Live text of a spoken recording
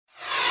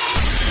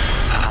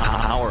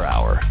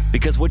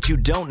Because what you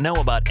don't know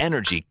about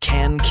energy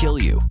can kill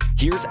you.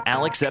 Here's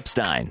Alex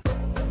Epstein.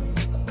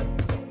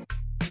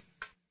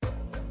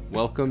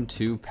 Welcome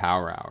to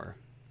Power Hour.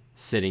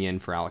 Sitting in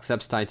for Alex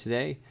Epstein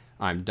today,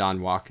 I'm Don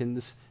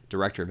Watkins,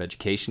 Director of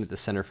Education at the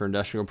Center for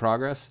Industrial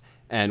Progress,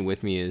 and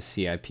with me is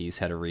CIP's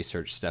Head of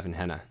Research, Stefan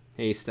Henna.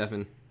 Hey,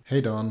 Stefan.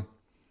 Hey, Don.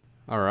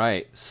 All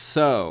right,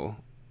 so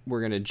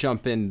we're going to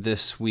jump in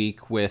this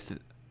week with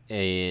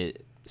a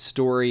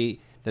story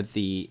that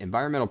the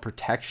Environmental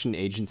Protection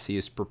Agency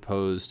has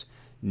proposed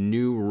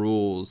new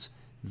rules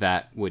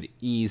that would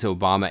ease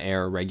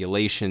Obama-era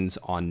regulations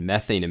on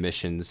methane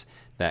emissions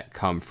that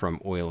come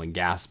from oil and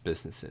gas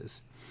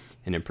businesses.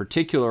 And in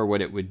particular,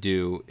 what it would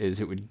do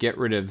is it would get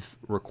rid of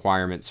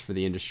requirements for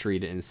the industry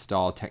to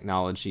install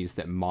technologies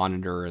that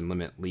monitor and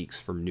limit leaks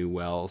from new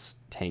wells,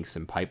 tanks,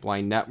 and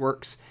pipeline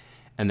networks,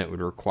 and that would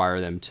require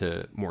them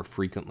to more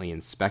frequently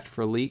inspect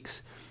for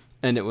leaks.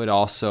 And it would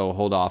also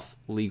hold off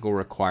legal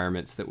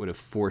requirements that would have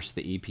forced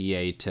the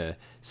EPA to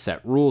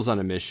set rules on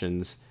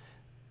emissions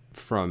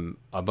from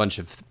a bunch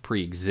of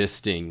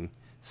pre-existing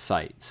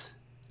sites.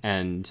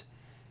 And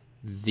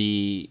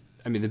the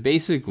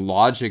basic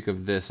logic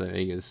of this, I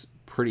think, is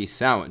pretty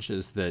sound, which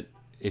is that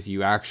if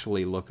you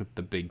actually look at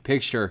the big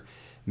picture,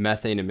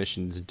 methane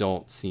emissions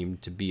don't seem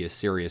to be a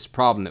serious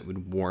problem that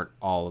would warrant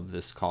all of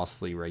this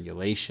costly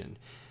regulation.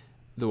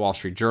 The Wall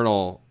Street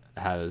Journal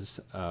has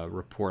a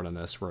report on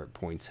this where it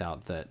points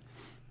out that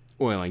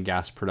oil and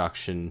gas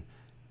production,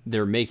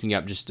 they're making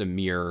up just a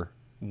mere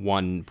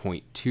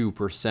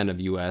 1.2% of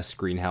U.S.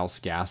 greenhouse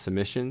gas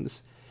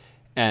emissions,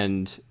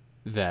 and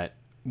that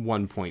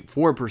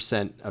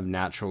 1.4% of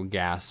natural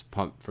gas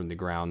pumped from the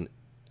ground,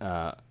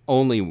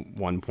 only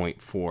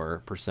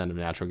 1.4% of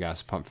natural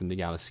gas pumped from the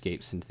ground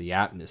escapes into the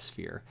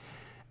atmosphere.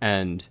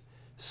 And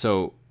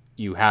so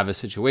you have a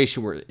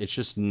situation where it's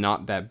just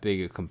not that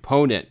big a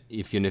component,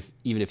 even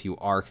if you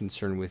are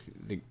concerned with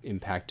the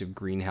impact of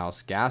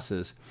greenhouse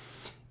gases.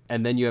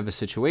 And then you have a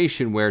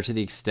situation where, to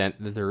the extent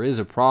that there is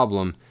a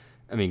problem,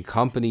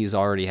 companies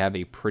already have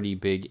a pretty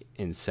big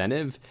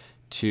incentive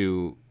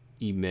to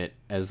emit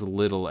as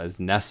little as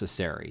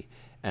necessary.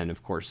 And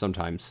of course,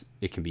 sometimes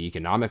it can be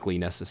economically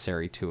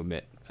necessary to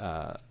emit,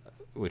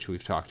 which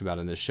we've talked about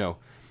in this show.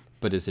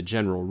 But as a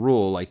general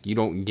rule, you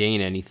don't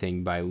gain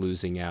anything by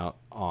losing out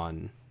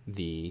on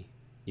the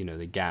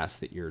gas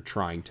that you're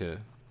trying to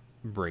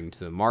bring to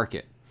the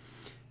market.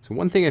 So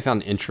one thing I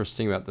found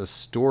interesting about this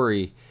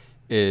story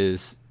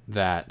is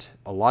that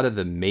a lot of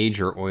the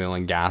major oil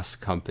and gas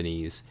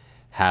companies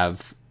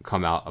have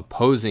come out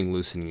opposing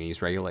loosening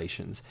these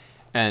regulations.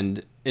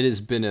 And it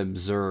has been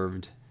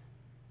observed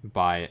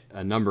by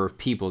a number of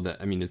people that,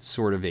 it's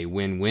sort of a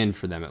win-win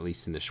for them, at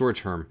least in the short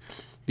term,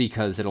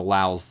 because it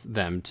allows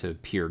them to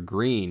appear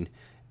green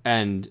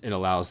and it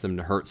allows them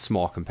to hurt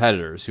small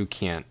competitors who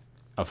can't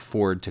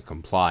afford to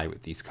comply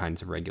with these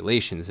kinds of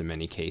regulations in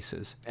many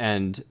cases.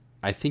 And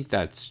I think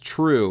that's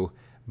true,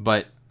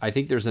 but I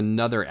think there's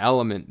another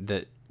element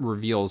that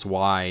reveals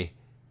why,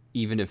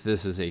 even if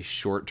this is a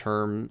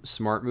short-term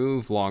smart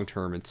move,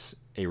 long-term it's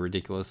a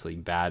ridiculously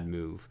bad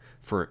move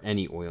for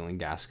any oil and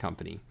gas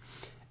company.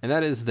 And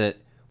that is that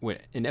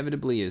what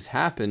inevitably has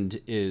happened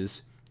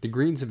is the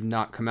Greens have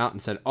not come out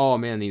and said, oh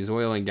man, these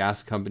oil and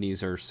gas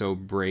companies are so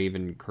brave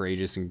and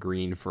courageous and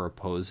green for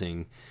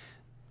opposing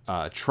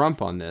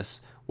Trump on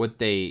this. What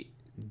they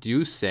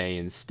do say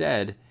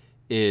instead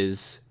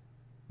is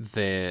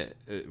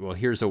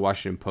here's a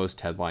Washington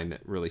Post headline that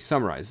really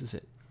summarizes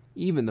it.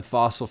 Even the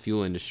fossil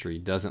fuel industry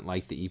doesn't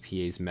like the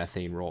EPA's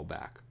methane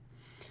rollback.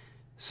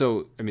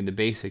 So, the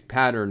basic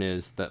pattern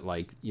is that,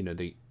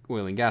 the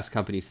oil and gas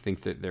companies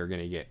think that they're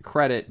going to get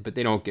credit, but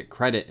they don't get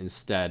credit.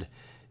 Instead,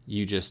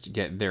 you just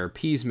get their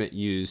appeasement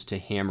used to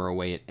hammer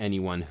away at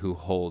anyone who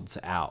holds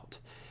out.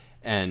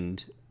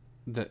 And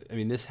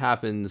this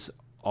happens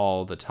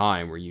all the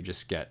time, where you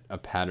just get a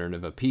pattern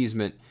of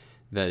appeasement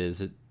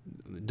that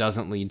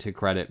doesn't lead to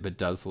credit, but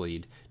does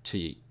lead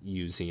to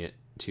using it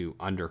to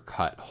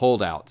undercut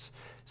holdouts.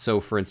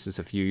 So, for instance,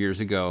 a few years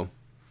ago,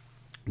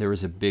 there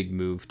was a big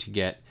move to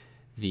get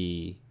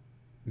the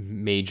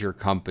major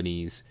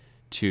companies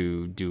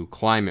to do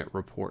climate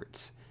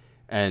reports.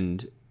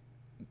 And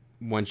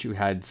once you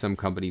had some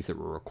companies that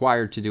were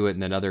required to do it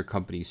and then other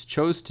companies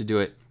chose to do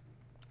it,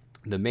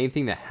 the main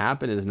thing that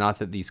happened is not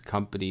that these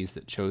companies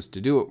that chose to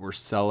do it were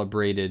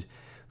celebrated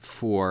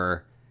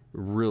for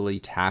really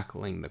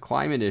tackling the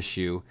climate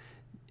issue.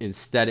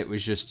 Instead, it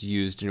was just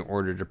used in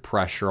order to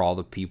pressure all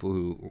the people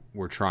who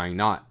were trying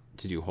not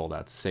to do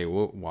holdouts to say,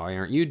 well, why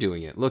aren't you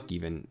doing it? Look,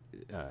 even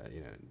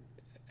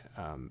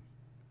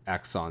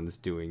Exxon's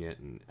doing it,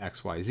 and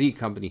XYZ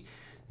company,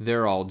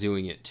 they're all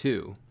doing it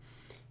too.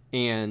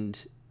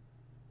 And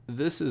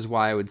this is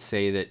why I would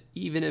say that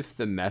even if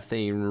the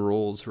methane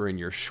rules were in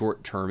your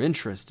short-term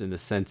interest, in the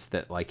sense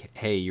that,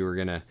 hey, you were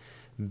going to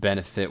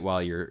benefit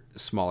while your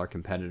smaller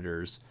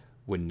competitors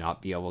would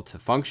not be able to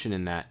function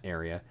in that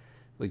area,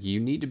 you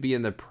need to be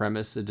in the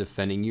premise of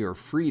defending your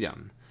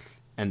freedom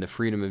and the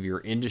freedom of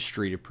your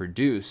industry to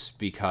produce,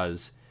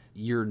 because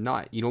you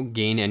don't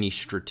gain any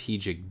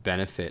strategic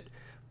benefit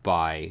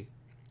by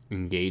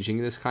engaging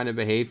in this kind of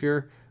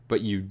behavior,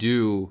 but you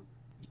do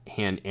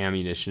hand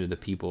ammunition to the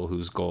people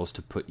whose goal is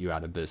to put you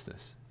out of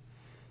business.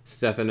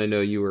 Stefan, I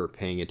know you were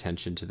paying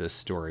attention to this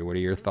story. What are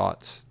your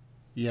thoughts?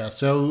 Yeah,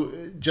 so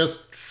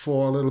just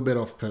for a little bit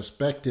of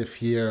perspective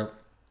here,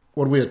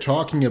 what we are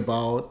talking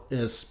about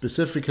is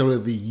specifically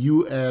the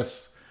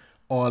U.S.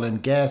 oil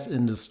and gas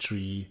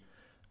industry.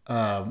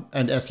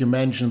 And as you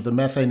mentioned, the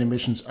methane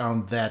emissions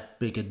aren't that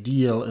big a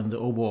deal in the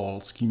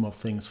overall scheme of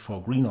things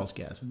for greenhouse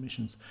gas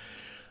emissions.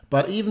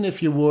 But even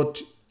if you would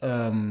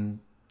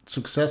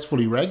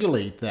successfully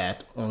regulate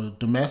that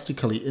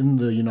domestically in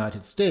the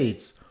United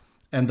States,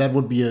 and that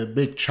would be a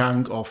big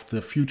chunk of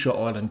the future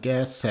oil and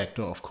gas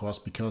sector, of course,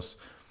 because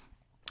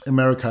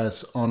America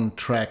is on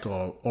track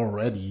or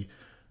already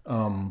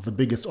the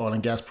biggest oil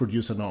and gas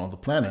producer now on the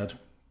planet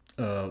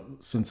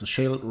since the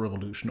shale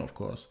revolution, of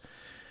course.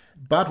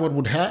 But what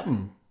would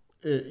happen?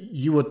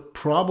 You would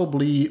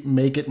probably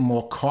make it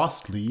more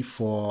costly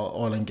for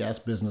oil and gas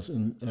business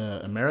in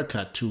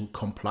America to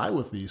comply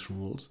with these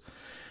rules,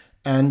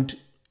 and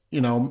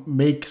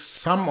make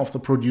some of the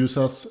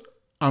producers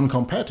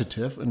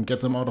uncompetitive and get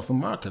them out of the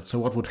market. So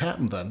what would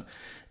happen then?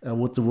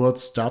 Would the world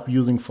stop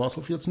using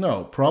fossil fuels?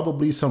 No,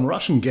 probably some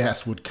Russian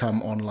gas would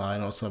come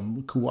online, or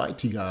some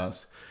Kuwaiti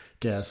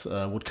gas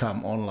would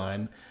come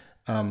online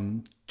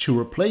to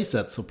replace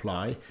that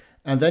supply.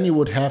 And then you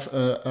would have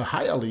a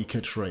higher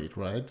leakage rate,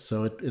 right?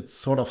 So it's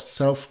sort of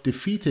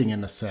self-defeating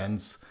in a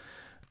sense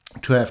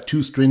to have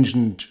too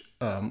stringent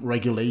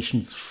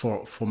regulations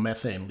for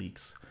methane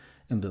leaks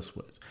in this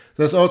way.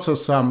 There's also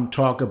some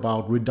talk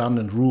about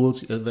redundant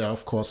rules. There are,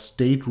 of course,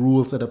 state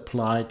rules that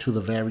apply to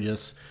the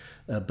various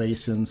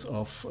basins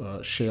of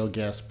shale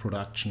gas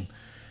production.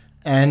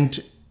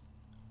 And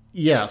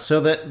yeah,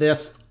 so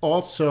there's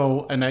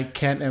also, and I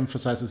can't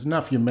emphasize this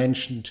enough, you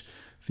mentioned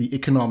the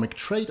economic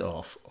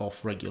trade-off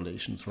of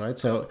regulations, right?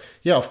 So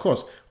yeah, of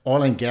course,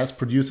 oil and gas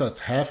producers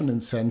have an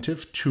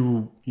incentive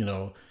to,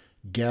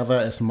 gather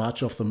as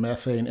much of the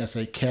methane as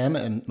they can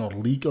and not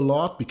leak a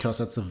lot, because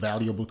that's a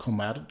valuable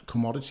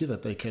commodity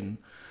that they can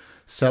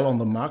sell on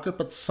the market.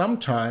 But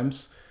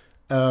sometimes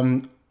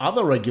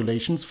other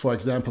regulations, for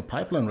example,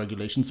 pipeline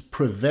regulations,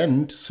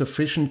 prevent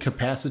sufficient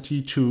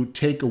capacity to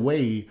take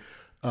away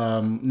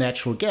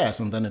natural gas,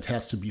 and then it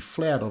has to be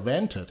flared or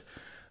vented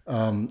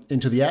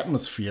into the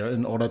atmosphere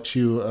in order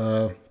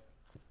to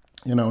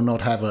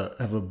not have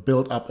a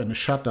build up and a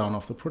shutdown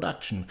of the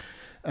production.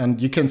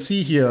 And you can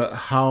see here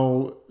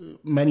how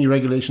many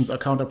regulations are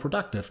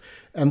counterproductive.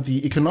 And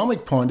the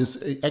economic point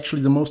is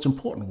actually the most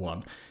important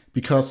one,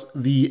 because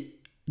the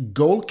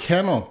goal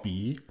cannot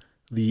be,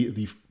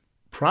 the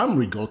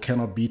primary goal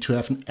cannot be to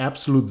have an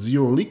absolute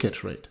zero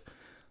leakage rate.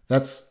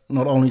 That's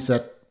not only is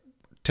that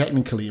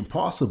technically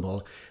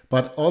impossible,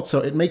 but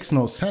also it makes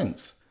no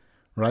sense.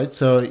 Right,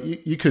 so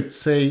you could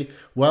say,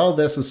 well,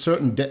 there's a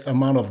certain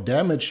amount of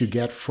damage you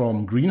get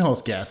from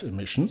greenhouse gas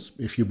emissions.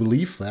 If you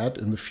believe that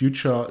in the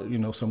future,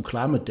 some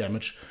climate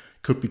damage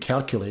could be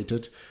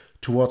calculated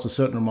towards a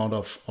certain amount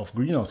of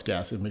greenhouse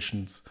gas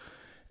emissions.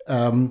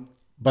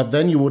 But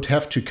then you would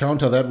have to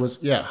counter that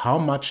with, how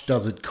much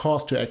does it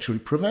cost to actually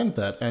prevent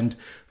that? And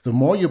the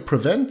more you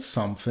prevent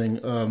something,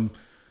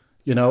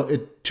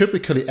 it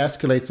typically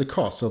escalates the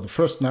cost. So the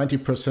first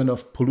 90%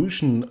 of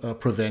pollution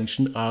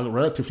prevention are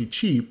relatively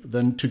cheap.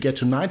 Then to get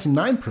to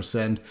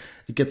 99%,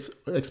 it gets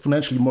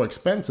exponentially more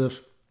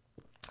expensive.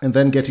 And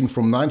then getting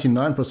from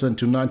 99%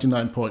 to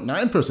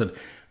 99.9%,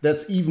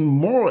 that's even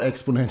more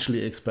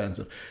exponentially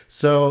expensive.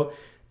 So,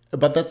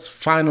 but that's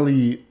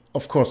finally,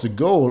 of course, the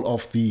goal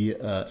of the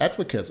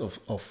advocates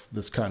of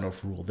this kind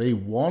of rule. They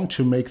want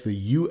to make the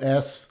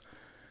U.S.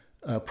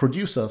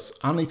 Producers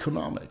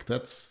uneconomic.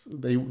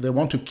 They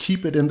want to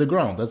keep it in the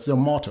ground. That's their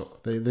motto.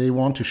 They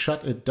want to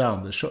shut it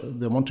down.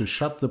 They want to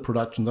shut the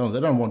production down. They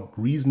don't want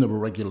reasonable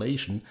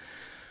regulation.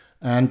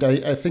 And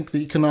I think the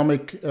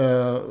economic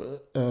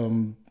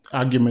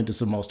argument is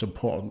the most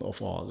important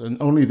of all.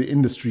 And only the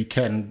industry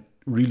can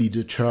really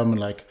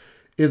determine,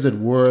 is it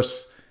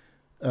worth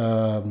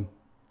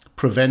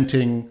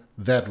preventing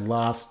that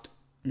last,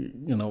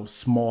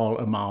 small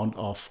amount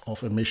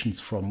of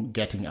emissions from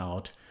getting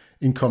out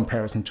in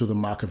comparison to the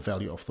market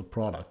value of the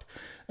product.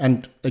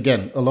 And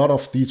again, a lot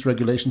of these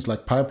regulations,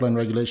 like pipeline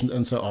regulations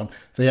and so on,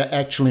 they are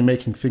actually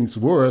making things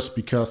worse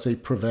because they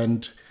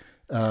prevent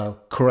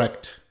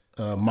correct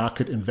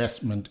market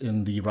investment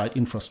in the right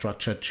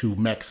infrastructure to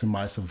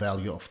maximize the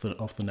value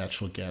of the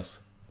natural gas.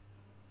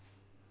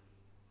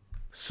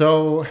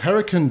 So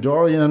Hurricane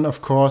Dorian,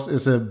 of course,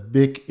 is a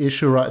big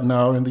issue right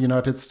now in the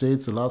United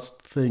States. The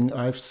last thing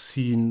I've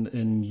seen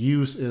in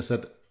news is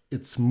that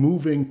it's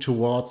moving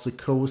towards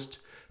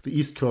the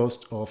east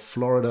coast of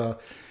Florida.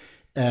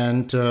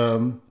 And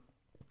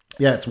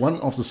it's one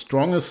of the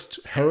strongest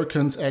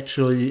hurricanes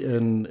actually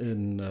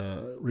in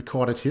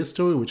recorded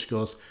history,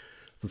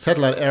 the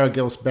satellite era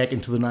goes back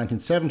into the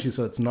 1970s,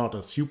 so it's not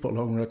a super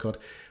long record,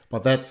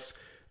 but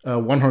that's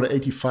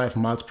 185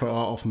 miles per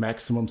hour of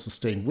maximum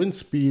sustained wind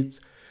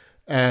speeds.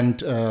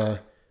 And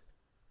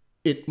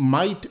it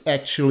might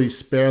actually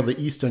spare the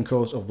eastern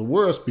coast of the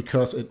worst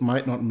because it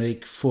might not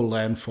make full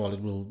landfall.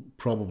 It will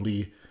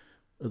probably,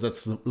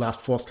 that's the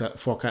last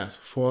forecast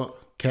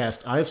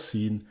I've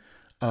seen,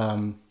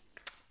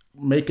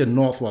 make a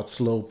northward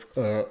slope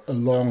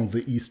along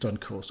the eastern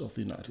coast of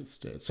the United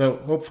States. So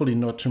hopefully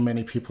not too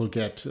many people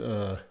get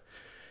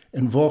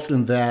involved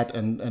in that,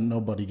 and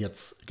nobody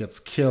gets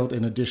killed.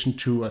 In addition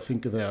to, I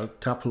think there are a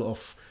couple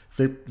of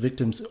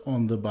victims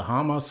on the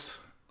Bahamas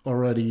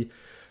already.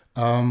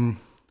 And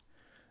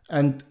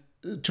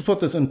to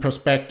put this in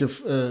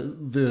perspective,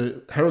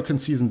 the hurricane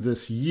season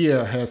this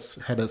year has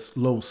had a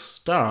slow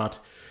start.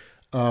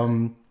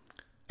 And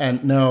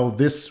now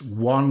this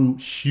one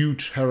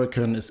huge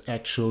hurricane is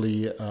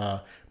actually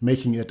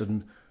making it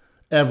an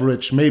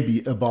average,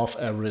 maybe above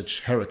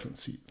average hurricane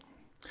season.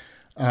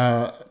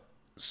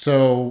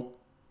 So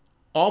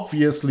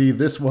obviously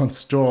this one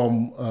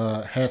storm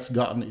has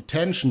gotten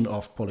attention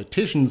of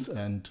politicians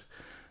and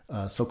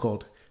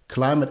so-called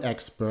climate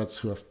experts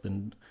who have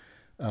been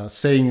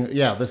saying,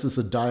 yeah, this is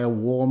a dire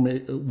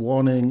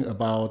warning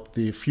about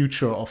the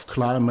future of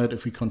climate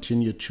if we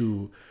continue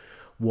to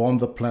warm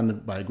the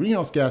planet by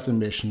greenhouse gas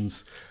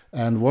emissions.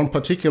 And one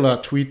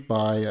particular tweet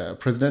by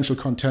presidential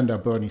contender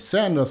Bernie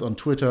Sanders on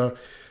Twitter,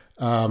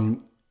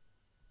 retweeting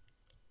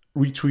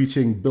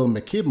Bill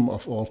McKibben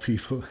of all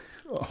people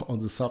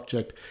on the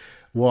subject,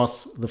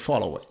 was the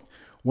following.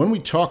 When we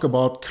talk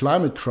about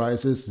climate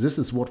crisis, this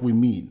is what we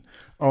mean.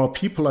 Our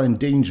people are in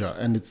danger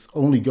and it's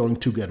only going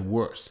to get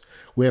worse.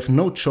 We have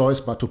no choice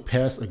but to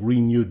pass a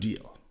Green New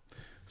Deal.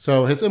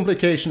 So his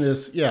implication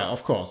is, yeah,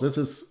 of course,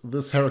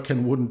 this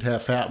hurricane wouldn't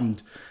have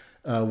happened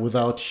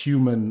without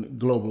human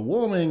global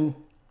warming,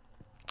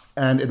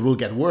 and it will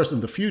get worse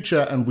in the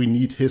future, and we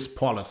need his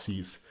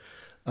policies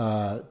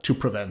to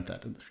prevent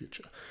that in the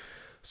future.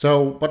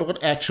 So, but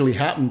what actually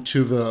happened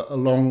to the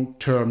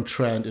long-term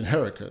trend in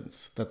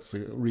hurricanes? That's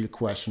the real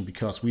question,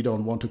 because we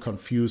don't want to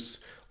confuse,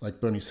 like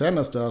Bernie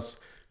Sanders does,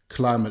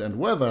 climate and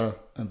weather,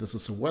 and this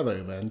is a weather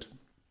event.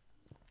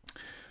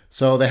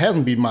 So there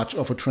hasn't been much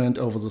of a trend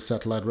over the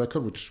satellite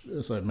record, which,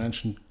 as I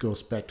mentioned,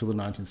 goes back to the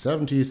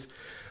 1970s.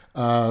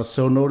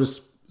 So no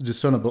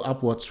discernible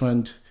upward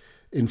trend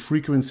in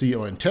frequency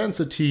or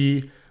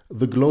intensity.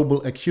 The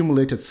global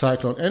accumulated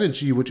cyclone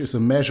energy, which is a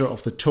measure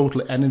of the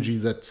total energy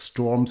that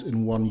storms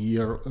in 1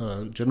 year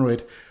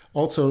generate,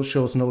 also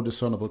shows no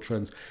discernible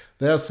trends.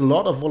 There's a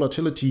lot of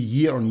volatility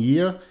year on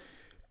year,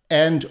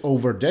 and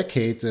over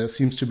decades there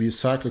seems to be a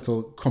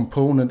cyclical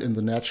component in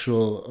the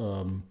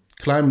natural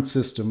climate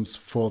systems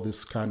for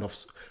this kind of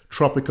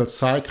tropical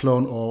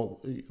cyclone, or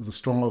the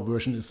stronger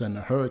version is then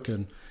a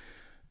hurricane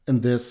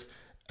in this.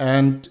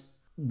 And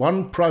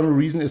one primary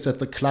reason is that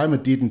the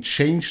climate didn't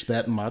change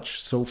that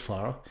much so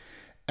far,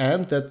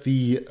 and that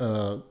the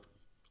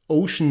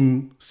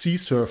ocean sea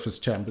surface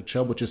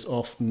temperature, which is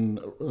often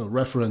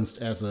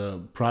referenced as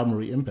a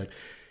primary impact,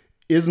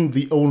 isn't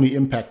the only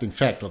impacting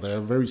factor. There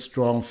are very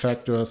strong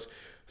factors.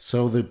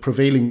 So the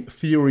prevailing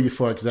theory,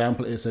 for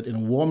example, is that in a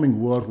warming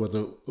world where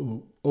the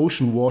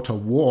ocean water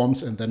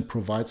warms and then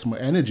provides more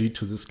energy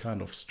to this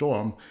kind of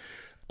storm,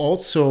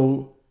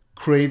 also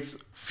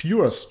creates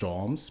fewer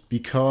storms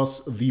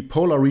because the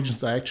polar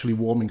regions are actually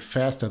warming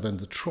faster than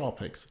the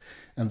tropics.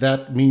 And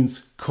that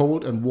means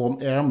cold and warm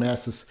air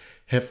masses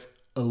have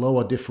a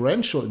lower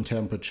differential in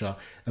temperature,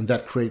 and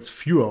that creates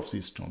fewer of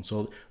these storms.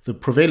 So the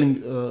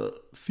prevailing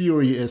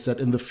theory is that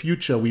in the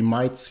future we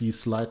might see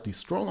slightly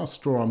stronger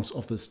storms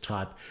of this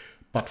type,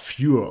 but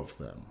fewer of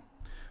them.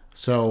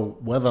 So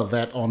whether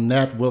that or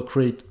not will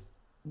create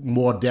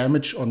more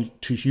damage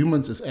to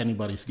humans is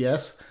anybody's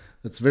guess.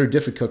 It's very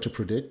difficult to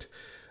predict.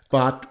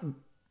 But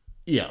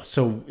yeah,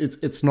 so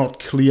it's not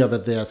clear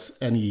that there's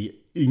any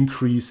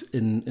increase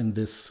in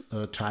this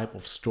type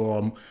of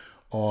storm,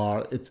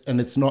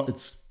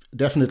 it's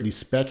definitely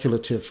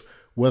speculative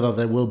whether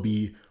there will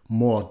be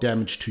more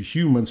damage to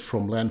humans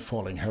from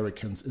landfalling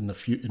hurricanes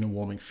in a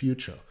warming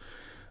future.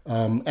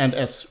 And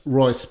as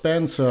Roy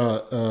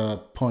Spencer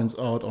points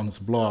out on his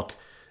blog,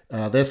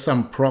 there's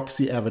some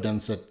proxy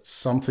evidence that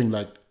something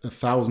like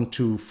 1,000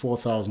 to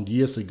 4,000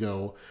 years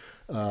ago,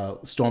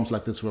 storms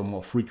like this were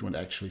more frequent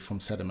actually from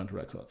sediment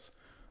records,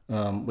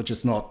 which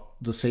is not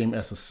the same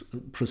as a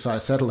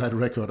precise satellite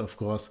record, of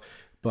course,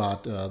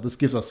 but this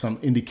gives us some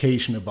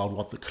indication about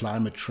what the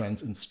climate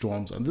trends in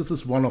storms are. And this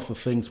is one of the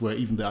things where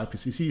even the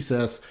IPCC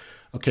says,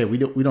 okay, we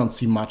don't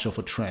see much of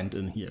a trend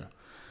in here.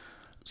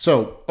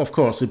 So, of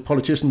course, the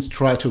politicians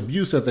try to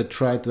abuse that. They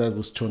tried that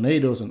with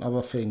tornadoes and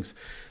other things.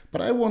 But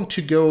I want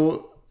to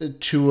go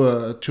to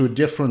a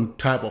different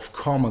type of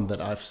comment that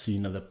I've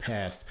seen in the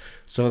past.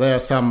 So there are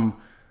some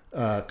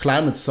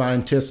climate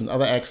scientists and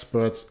other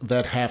experts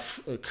that have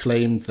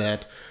claimed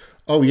that,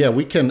 oh yeah,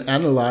 we can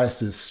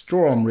analyze this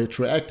storm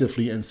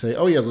retroactively and say,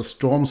 oh yeah, the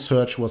storm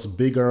surge was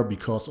bigger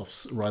because of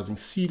rising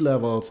sea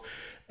levels,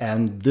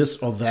 and this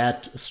or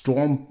that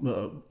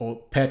storm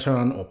or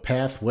pattern or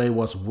pathway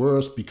was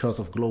worse because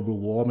of global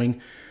warming.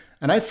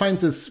 And I find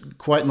this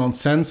quite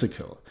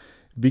nonsensical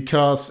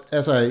because,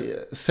 as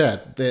I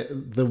said,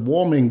 the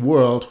warming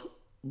world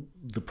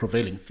the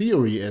prevailing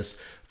theory is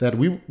that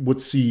we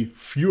would see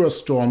fewer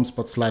storms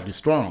but slightly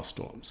stronger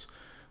storms.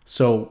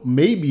 So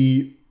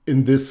maybe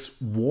in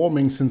this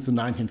warming since the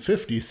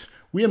 1950s,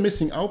 we are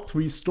missing out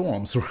 3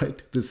 storms,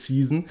 right, this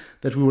season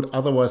that we would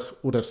otherwise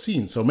would have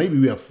seen. So maybe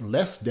we have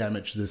less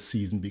damage this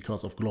season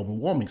because of global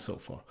warming so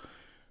far.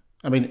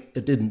 I mean,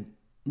 it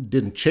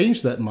didn't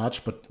change that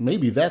much, but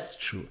maybe that's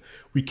true.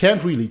 We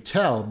can't really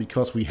tell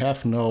because we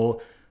have no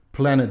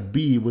planet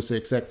B with the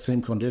exact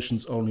same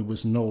conditions, only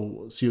with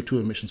no CO2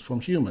 emissions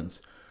from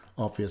humans,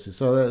 obviously.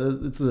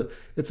 So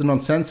it's a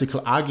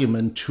nonsensical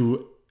argument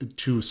to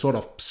sort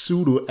of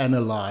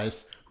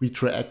pseudo-analyze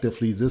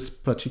retroactively this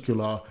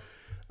particular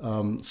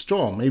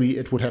storm. Maybe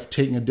it would have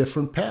taken a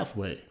different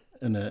pathway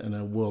in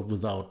a world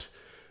without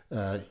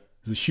the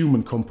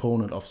human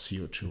component of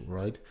CO2,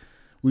 right?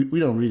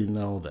 We don't really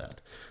know that.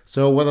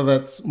 So whether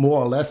that's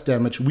more or less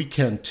damage, we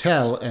can't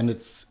tell, and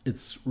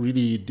it's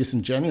really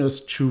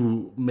disingenuous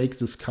to make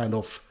this kind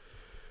of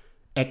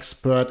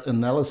expert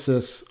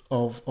analysis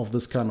of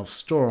this kind of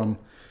storm.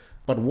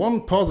 But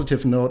one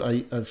positive note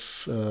I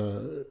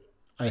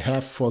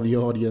have for the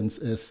audience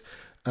is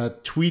a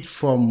tweet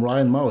from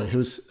Ryan Murray,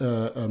 who's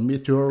a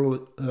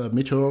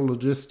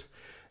meteorologist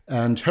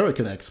and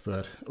hurricane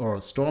expert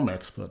or storm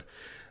expert.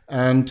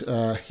 And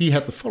he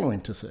had the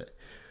following to say: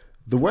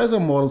 "The weather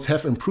models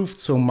have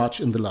improved so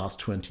much in the last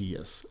 20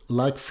 years.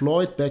 Like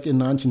Floyd back in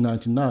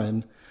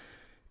 1999,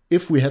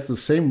 if we had the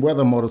same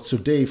weather models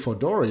today for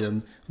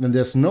Dorian, then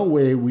there's no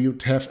way we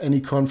would have any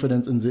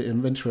confidence in the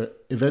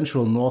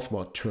eventual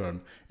northward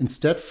turn.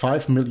 Instead,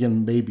 5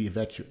 million may be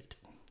evacuated."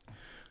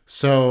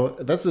 So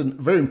that's a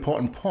very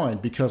important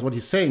point, because what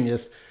he's saying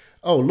is,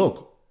 oh,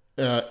 look,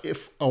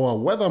 if our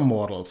weather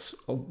models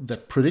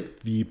that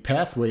predict the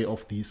pathway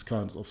of these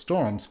kinds of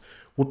storms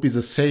would be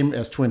the same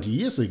as 20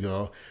 years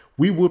ago,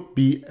 we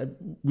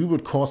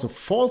would cause a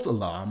false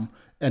alarm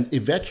and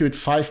evacuate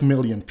 5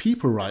 million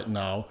people right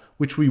now,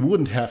 which we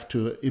wouldn't have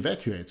to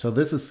evacuate. So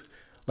this is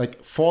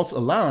like false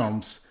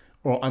alarms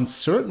or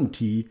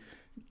uncertainty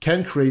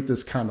can create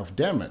this kind of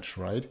damage,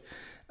 right?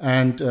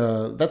 And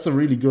that's a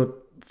really good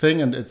thing,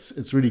 and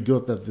it's really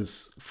good that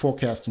this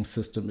forecasting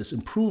system is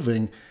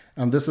improving.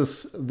 And this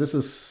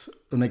is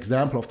an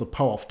example of the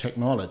power of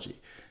technology,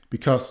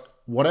 because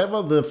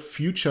whatever the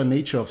future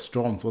nature of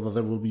storms, whether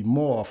there will be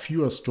more or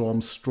fewer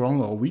storms,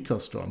 stronger or weaker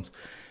storms,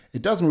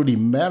 it doesn't really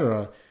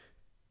matter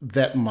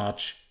that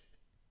much,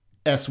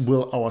 as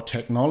will our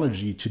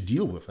technology to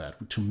deal with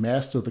that, to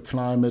master the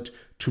climate,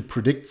 to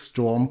predict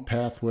storm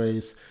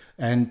pathways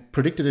and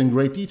predict it in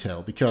great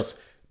detail,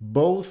 because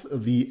both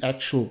the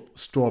actual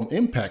storm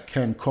impact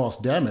can cause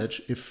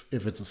damage if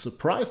it's a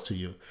surprise to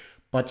you,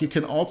 but you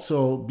can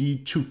also be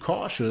too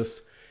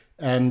cautious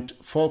and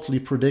falsely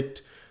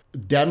predict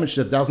damage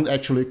that doesn't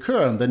actually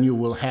occur, and then you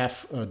will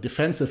have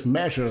defensive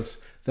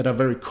measures that are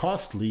very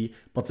costly,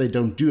 but they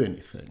don't do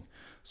anything.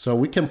 So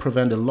we can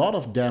prevent a lot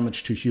of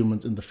damage to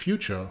humans in the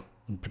future,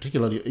 and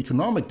particularly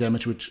economic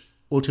damage, which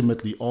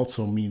ultimately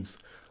also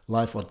means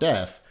life or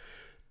death,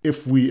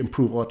 if we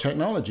improve our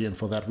technology. And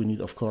for that, we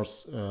need, of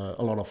course,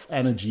 a lot of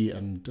energy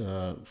and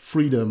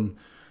freedom,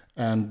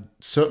 and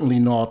certainly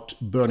not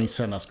Bernie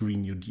Sanders'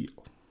 Green New Deal.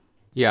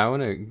 Yeah, I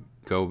want to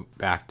go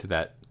back to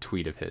that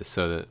tweet of his.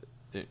 So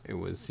that it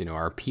was,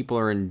 our people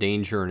are in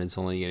danger and it's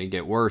only going to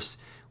get worse.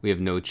 We have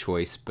no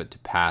choice but to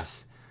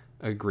pass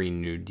a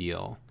Green New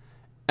Deal.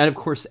 And of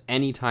course,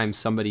 anytime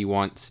somebody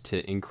wants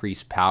to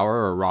increase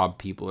power or rob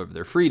people of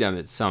their freedom,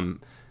 it's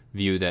some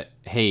view that,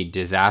 hey,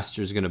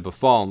 disaster is going to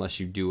befall unless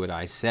you do what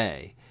I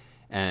say.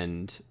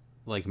 And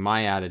like,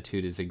 my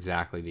attitude is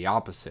exactly the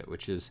opposite,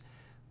 which is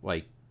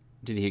like,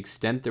 to the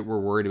extent that we're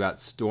worried about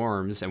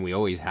storms, and we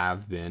always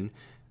have been,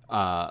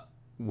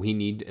 we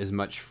need as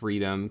much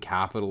freedom,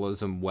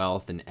 capitalism,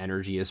 wealth, and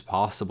energy as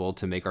possible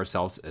to make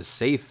ourselves as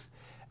safe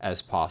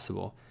as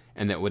possible.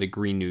 And that what a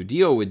Green New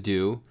Deal would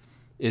do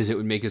is it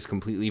would make us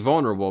completely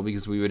vulnerable,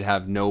 because we would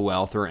have no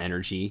wealth or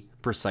energy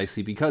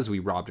precisely because we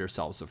robbed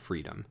ourselves of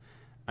freedom.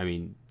 I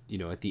mean,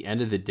 at the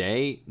end of the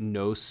day,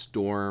 no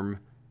storm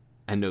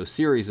and no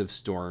series of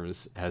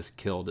storms has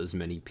killed as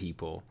many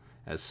people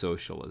as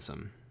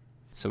socialism.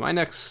 So my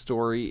next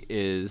story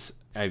is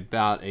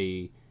about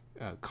a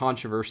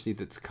controversy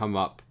that's come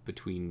up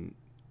between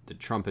the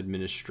Trump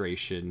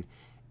administration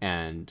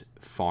and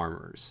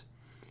farmers.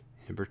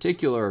 In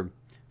particular,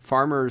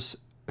 farmers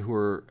who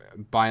are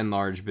by and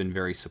large been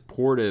very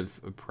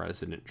supportive of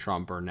President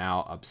Trump are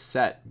now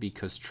upset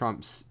because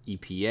Trump's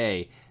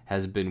EPA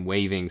has been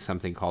waiving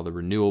something called the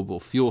renewable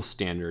fuel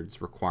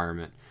standards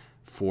requirement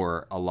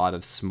for a lot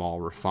of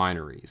small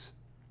refineries.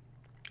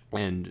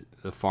 And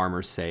the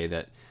farmers say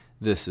that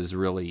this has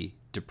really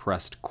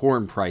depressed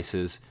corn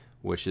prices,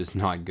 which is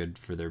not good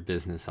for their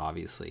business,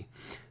 obviously.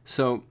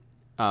 So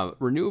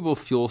renewable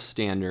fuel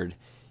standard,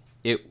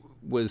 it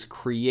was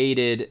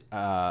created,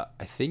 I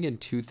think in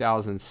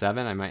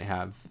 2007. I might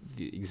have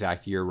the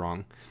exact year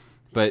wrong.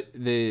 But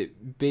the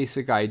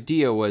basic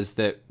idea was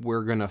that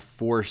we're going to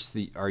force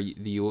the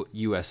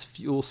U.S.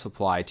 fuel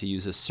supply to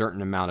use a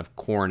certain amount of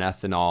corn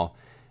ethanol,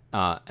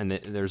 and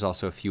there's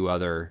also a few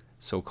other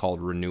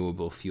so-called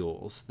renewable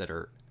fuels that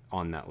are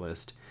on that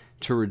list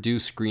to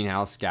reduce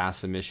greenhouse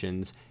gas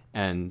emissions.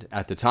 And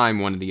at the time,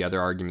 one of the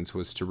other arguments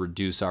was to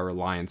reduce our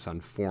reliance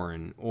on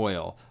foreign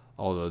oil,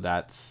 although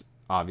that's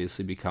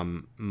obviously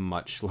become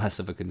much less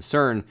of a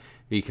concern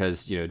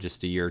because,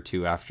 just a year or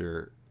two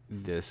after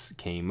this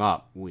came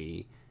up,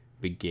 we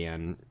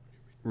began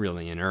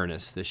really in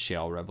earnest the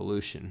shale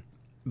revolution.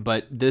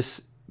 But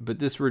this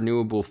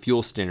renewable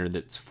fuel standard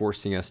that's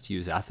forcing us to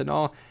use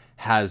ethanol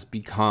has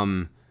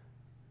become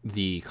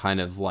the kind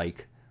of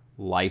like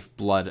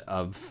lifeblood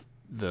of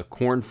the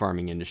corn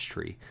farming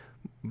industry.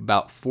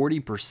 About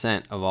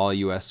 40% of all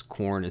U.S.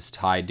 corn is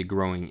tied to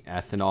growing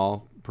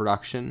ethanol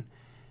production.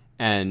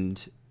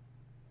 And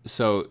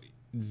so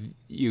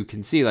you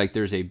can see like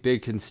there's a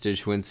big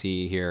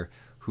constituency here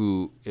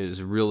who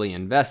is really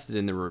invested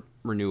in the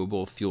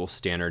renewable fuel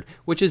standard,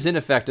 which is in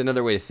effect,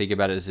 another way to think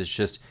about it is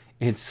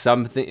it's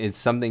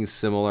something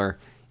similar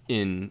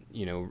in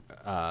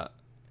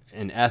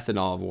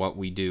ethanol of what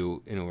we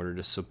do in order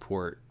to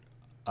support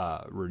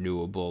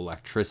renewable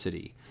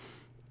electricity.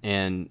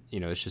 And,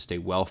 it's just a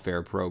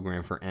welfare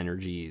program for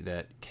energy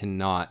that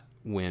cannot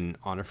win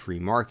on a free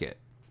market.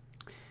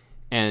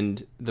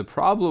 And the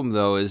problem,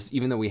 though, is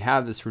even though we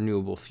have this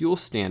renewable fuel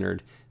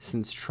standard,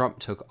 since Trump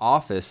took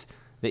office,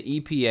 the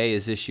EPA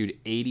has issued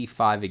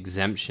 85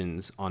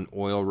 exemptions on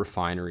oil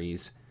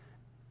refineries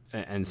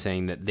and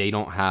saying that they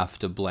don't have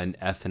to blend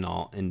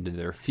ethanol into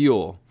their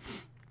fuel.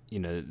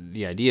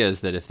 The idea is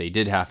that if they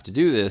did have to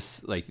do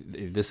this, like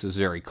this is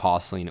very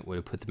costly and it would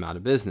have put them out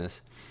of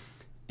business.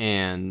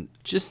 And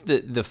just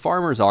the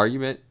farmer's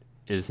argument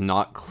is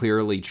not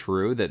clearly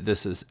true that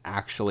this has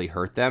actually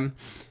hurt them,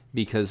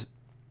 because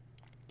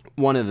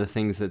one of the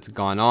things that's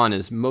gone on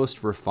is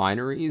most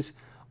refineries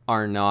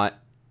are not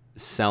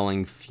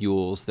selling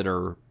fuels that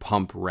are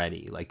pump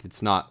ready. Like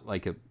it's not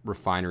like a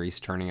refinery's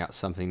turning out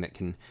something that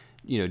can,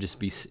 just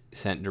be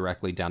sent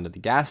directly down to the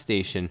gas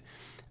station.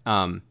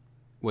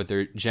 What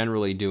they're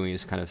generally doing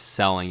is kind of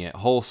selling it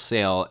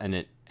wholesale,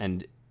 and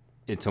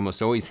it's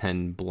almost always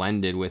then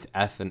blended with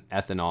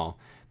ethanol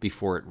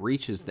before it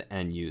reaches the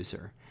end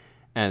user.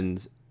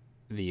 And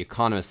the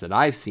economists that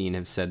I've seen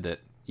have said that,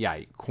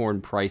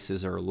 corn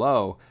prices are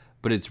low,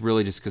 but it's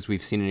really just because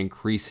we've seen an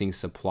increasing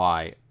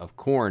supply of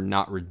corn,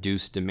 not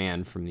reduced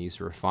demand from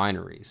these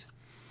refineries.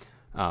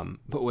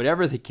 But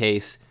whatever the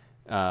case,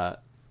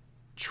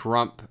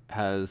 Trump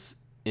has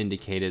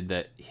indicated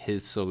that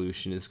his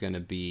solution is going to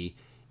be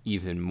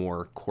even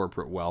more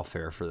corporate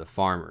welfare for the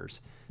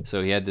farmers.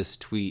 So he had this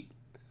tweet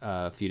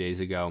a few days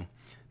ago.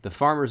 The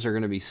farmers are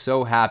going to be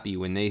so happy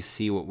when they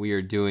see what we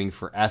are doing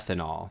for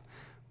ethanol.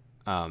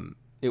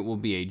 It will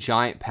be a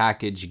giant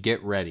package,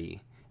 get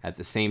ready. At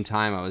the same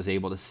time, I was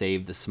able to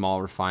save the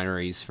small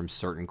refineries from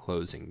certain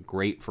closing.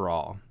 Great for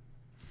all.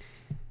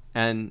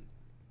 And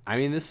I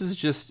mean, this is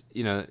just,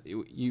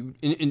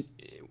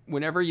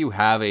 whenever you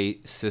have a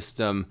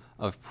system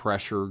of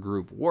pressure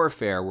group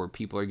warfare where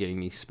people are getting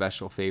these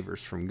special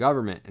favors from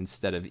government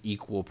instead of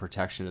equal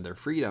protection of their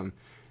freedom,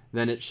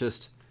 then it's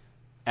just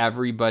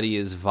everybody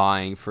is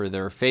vying for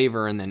their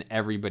favor, and then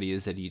everybody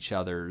is at each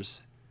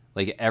other's,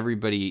 like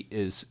everybody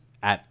is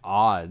at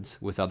odds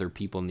with other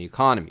people in the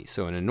economy.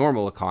 So in a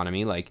normal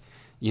economy,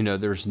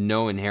 there's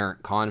no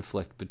inherent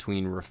conflict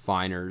between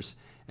refiners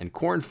and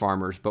corn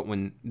farmers, but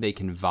when they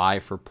can vie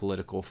for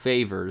political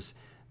favors,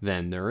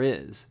 then there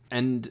is.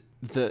 And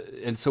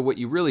so what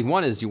you really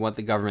want is you want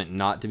the government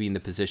not to be in the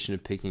position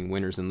of picking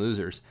winners and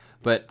losers.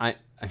 But I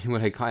mean,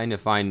 what I kind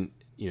of find,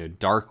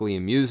 darkly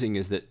amusing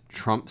is that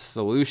Trump's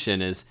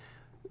solution is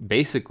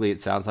basically,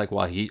 it sounds like,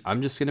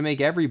 I'm just going to make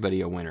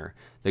everybody a winner.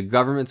 The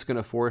government's going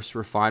to force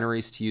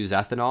refineries to use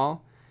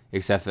ethanol,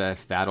 except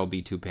if that'll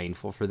be too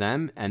painful for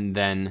them, and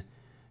then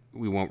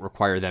we won't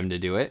require them to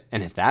do it.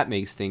 And if that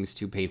makes things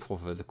too painful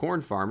for the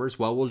corn farmers,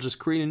 we'll just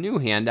create a new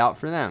handout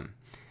for them.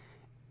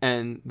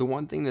 And the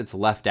one thing that's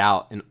left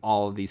out in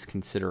all of these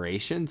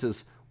considerations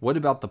is, what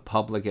about the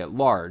public at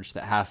large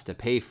that has to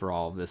pay for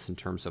all of this in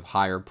terms of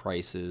higher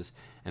prices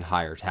and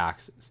higher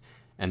taxes?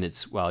 And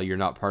it's, you're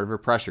not part of a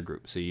pressure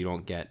group, so you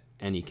don't get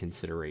any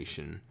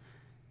consideration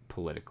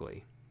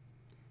politically.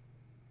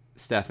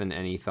 Stefan,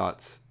 any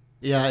thoughts?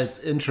 Yeah, it's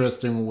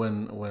interesting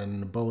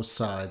when both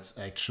sides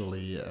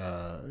actually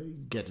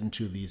get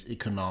into these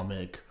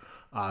economic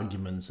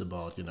arguments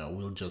about,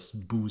 we'll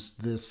just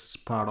boost this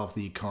part of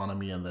the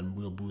economy and then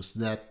we'll boost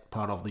that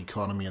part of the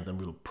economy and then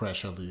we'll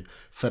pressure the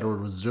Federal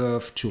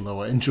Reserve to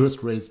lower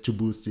interest rates to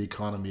boost the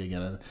economy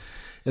again.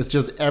 It's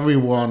just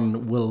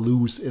everyone will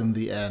lose in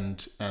the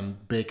end,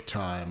 and big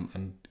time,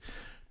 and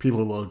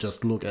people will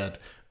just look at,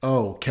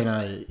 can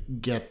I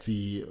get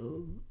the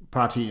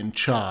party in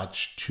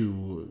charge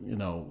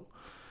to,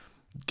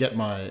 get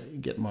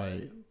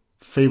my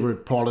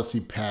favorite policy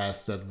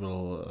passed that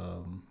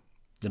will,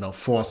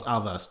 force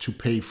others to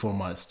pay for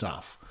my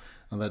stuff.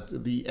 And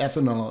that the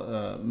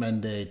ethanol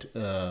mandate,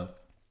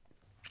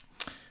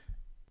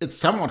 it's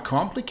somewhat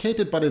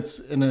complicated, but it's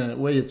in a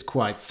way it's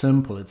quite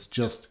simple. It's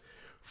just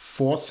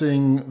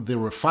forcing the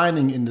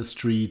refining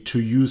industry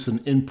to use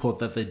an input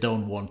that they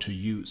don't want to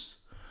use.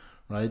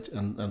 right?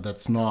 And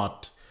that's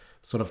not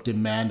sort of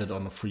demanded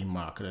on a free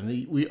market.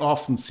 And we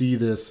often see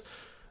this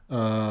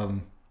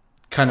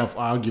kind of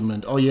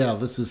argument, oh yeah,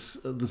 this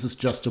is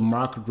just a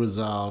market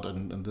result,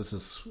 and this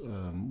is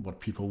what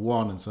people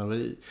want. And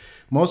so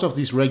most of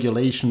these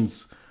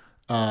regulations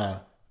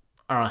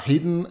are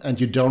hidden, and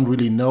you don't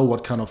really know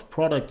what kind of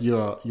product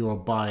you're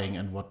buying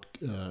and what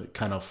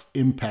kind of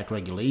impact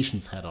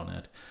regulations had on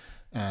it.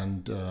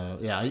 And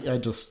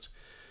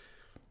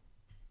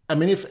I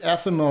mean, if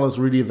ethanol is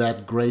really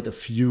that great a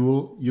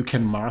fuel, you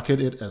can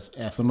market it as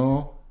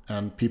ethanol,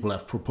 and people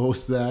have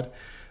proposed that.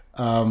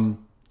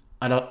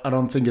 I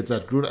don't think it's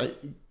that good.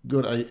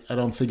 I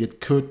don't think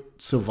it could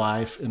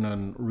survive in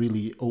a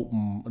really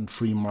open and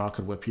free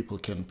market where people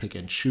can pick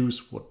and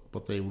choose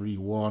what they really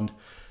want.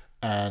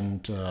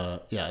 And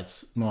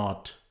it's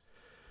not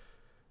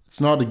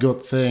a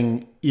good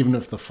thing, even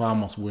if the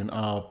farmers win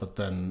out, but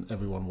then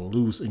everyone will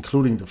lose,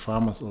 including the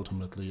farmers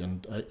ultimately.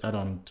 And I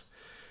don't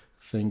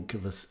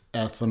think this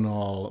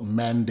ethanol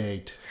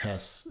mandate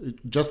has,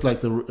 just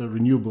like the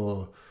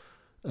renewable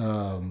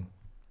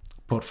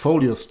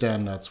portfolio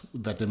standards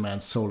that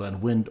demand solar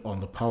and wind on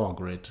the power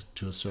grid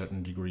to a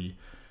certain degree.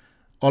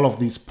 All of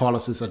these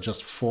policies are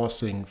just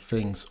forcing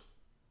things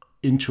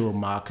into a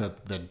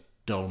market that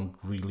don't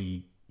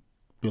really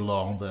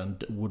belong there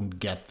and wouldn't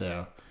get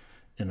there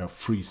in a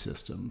free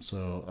system.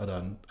 So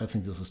I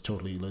think this is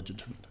totally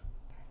illegitimate.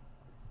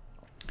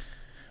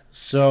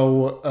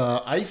 So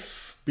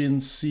I've been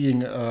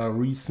seeing a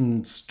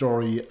recent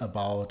story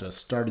about a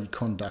study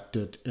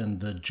conducted in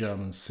the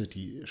German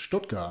city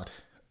Stuttgart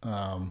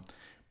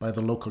by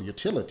the local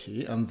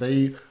utility, and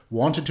they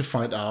wanted to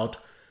find out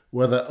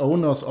whether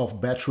owners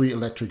of battery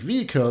electric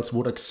vehicles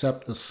would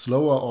accept a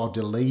slower or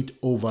delayed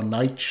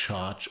overnight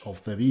charge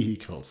of their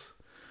vehicles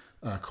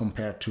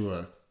compared to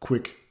a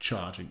quick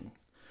charging.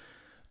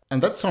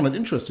 And that sounded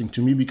interesting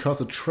to me because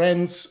the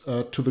trends,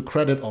 to the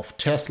credit of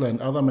Tesla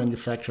and other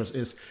manufacturers,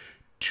 is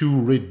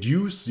to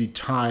reduce the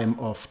time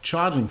of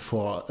charging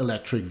for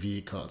electric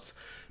vehicles.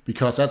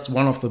 Because that's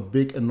one of the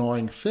big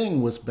annoying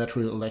thing with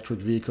battery electric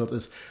vehicles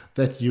is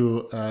that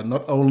you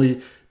not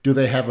only do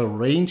they have a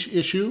range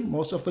issue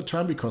most of the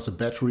time because the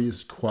battery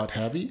is quite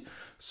heavy.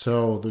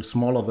 So the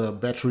smaller the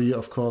battery,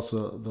 of course, the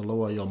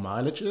lower your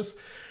mileage is.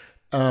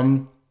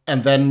 And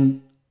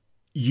then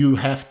you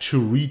have to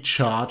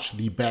recharge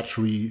the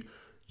battery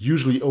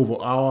usually over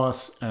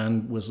hours,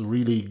 and with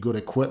really good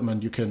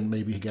equipment, you can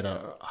maybe get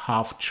a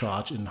half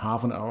charge in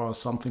half an hour or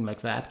something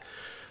like that.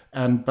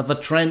 But the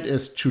trend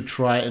is to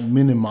try and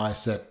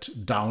minimize that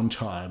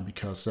downtime,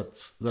 because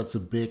that's a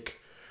big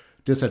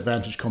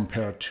disadvantage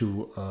compared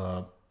to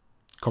a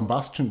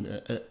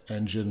combustion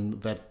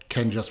engine that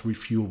can just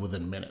refuel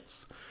within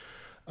minutes.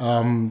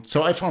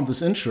 So I found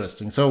this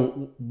interesting.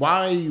 So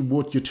why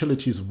would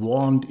utilities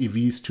want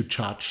EVs to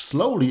charge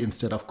slowly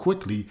instead of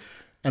quickly?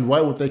 And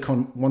why would they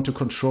want to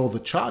control the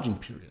charging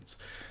periods?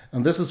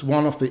 And this is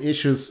one of the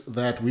issues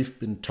that we've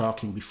been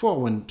talking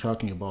before when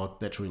talking about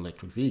battery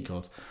electric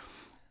vehicles.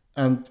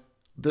 And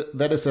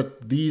that is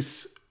that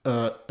these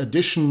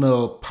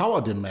additional power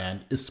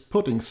demand is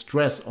putting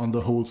stress on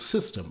the whole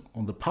system,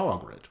 on the power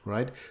grid,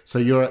 right? So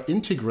you're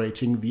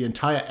integrating the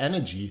entire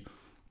energy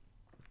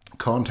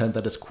content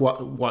that is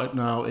right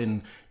now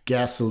in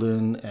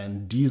gasoline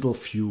and diesel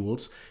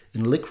fuels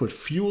in liquid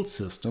fuel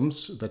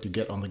systems that you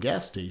get on the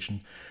gas station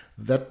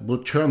that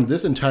will turn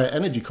this entire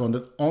energy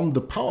content on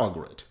the power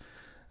grid.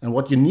 And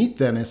what you need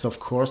then is, of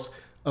course,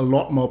 a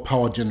lot more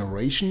power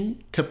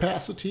generation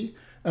capacity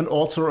and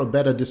also a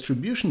better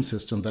distribution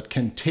system that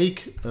can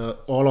take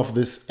all of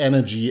this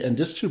energy and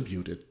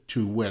distribute it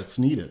to where it's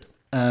needed.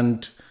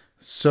 And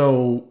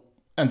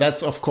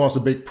that's, of course, a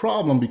big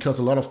problem because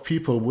a lot of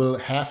people will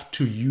have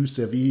to use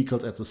their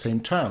vehicles at the same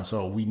time.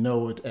 So we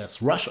know it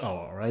as rush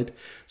hour, right?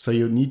 So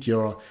you need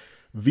your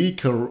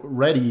vehicle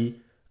ready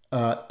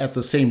at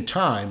the same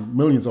time,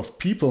 millions of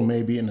people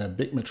maybe in a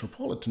big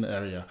metropolitan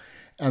area.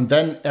 And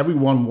then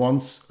everyone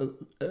wants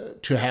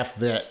to have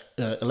their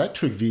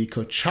electric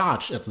vehicle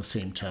charged at the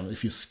same time.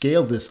 If you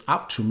scale this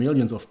up to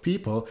millions of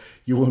people,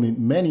 you will need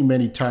many,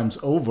 many times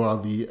over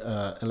the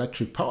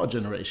electric power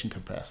generation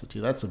capacity.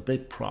 That's a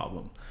big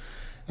problem.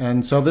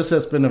 And so this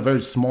has been a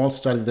very small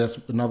study.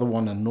 There's another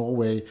one in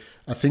Norway.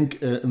 I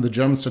think in the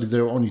German study,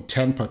 there were only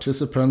 10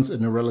 participants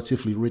in a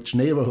relatively rich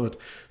neighborhood.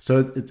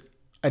 So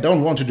I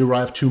don't want to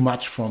derive too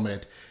much from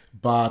it,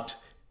 but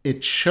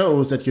it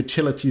shows that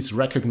utilities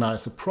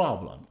recognize the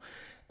problem.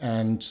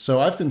 And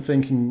so I've been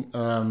thinking,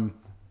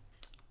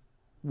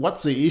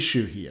 what's the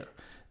issue here?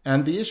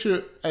 And the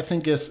issue, I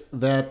think, is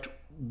that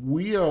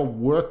we are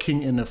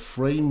working in a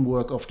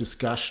framework of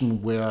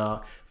discussion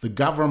where the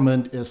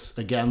government is,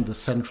 again, the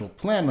central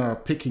planner,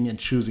 picking and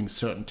choosing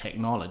certain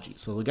technologies.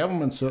 So the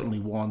government certainly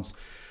wants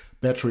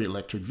battery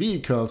electric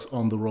vehicles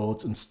on the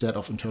roads instead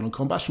of internal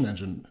combustion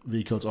engine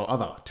vehicles or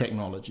other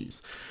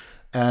technologies.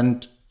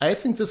 And I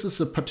think this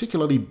is a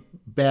particularly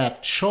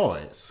bad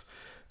choice.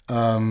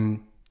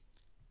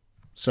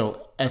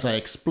 So as I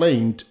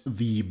explained,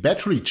 the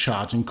battery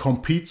charging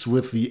competes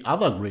with the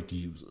other grid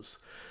users.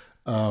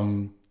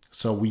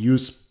 So we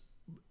use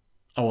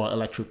our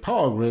electric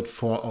power grid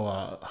for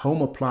our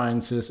home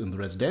appliances in the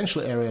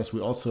residential areas.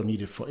 We also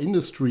need it for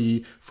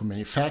industry, for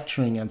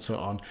manufacturing, and so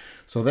on.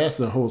 So there's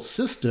a whole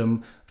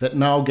system that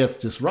now gets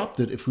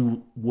disrupted if we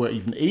were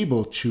even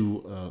able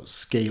to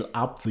scale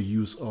up the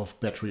use of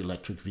battery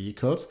electric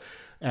vehicles.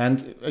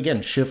 And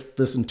again, shift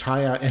this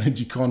entire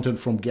energy content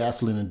from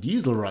gasoline and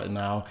diesel right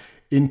now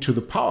into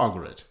the power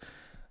grid.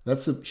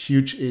 That's a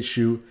huge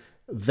issue.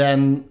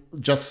 Then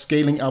just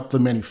scaling up the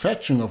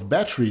manufacturing of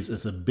batteries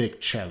is a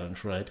big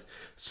challenge, right?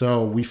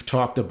 So we've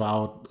talked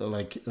about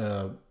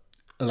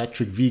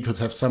electric vehicles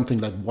have something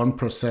like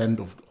 1%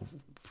 of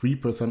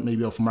 3%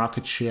 maybe of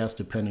market shares,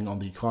 depending on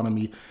the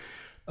economy.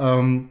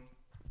 And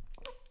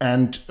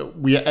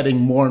we are adding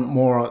more and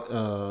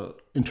more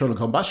internal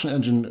combustion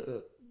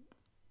engine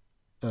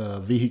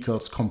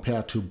vehicles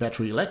compared to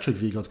battery electric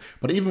vehicles.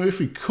 But even if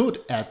we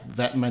could add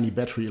that many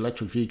battery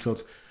electric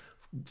vehicles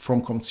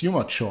from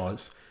consumer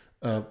choice,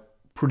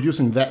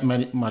 producing that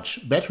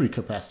much battery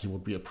capacity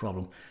would be a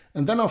problem.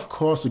 And then, of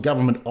course, the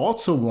government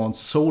also wants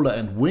solar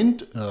and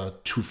wind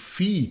to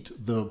feed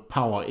the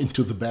power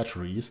into the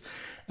batteries.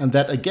 And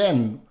that,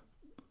 again,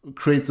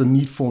 creates a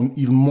need for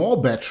even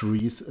more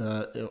batteries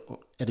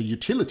at a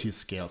utility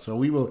scale. So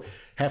we will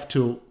have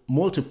to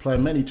multiply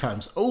many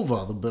times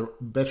over the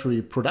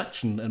battery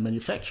production and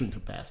manufacturing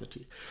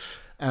capacity.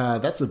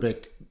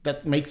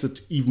 That makes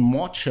it even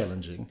more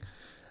challenging.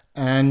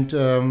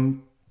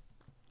 And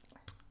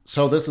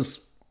so this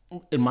is,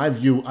 in my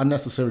view,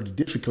 unnecessarily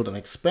difficult and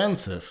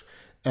expensive.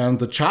 And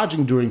the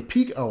charging during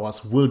peak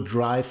hours will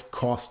drive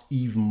cost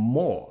even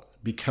more,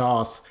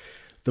 because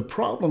the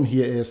problem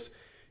here is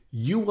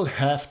you will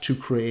have to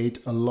create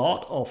a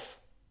lot of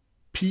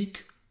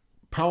peak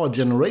power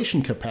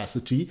generation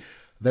capacity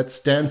that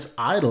stands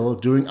idle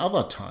during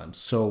other times.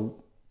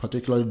 So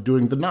particularly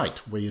during the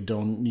night where you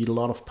don't need a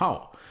lot of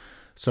power.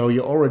 So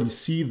you already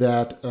see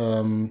that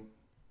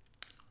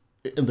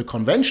in the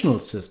conventional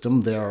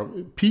system, there are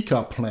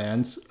peaker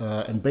plants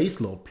and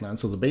baseload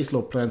plants. So the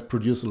baseload plants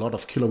produce a lot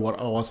of kilowatt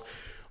hours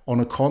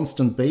on a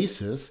constant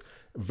basis,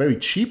 very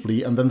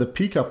cheaply. And then the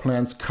peaker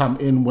plants come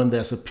in when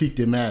there's a peak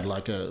demand,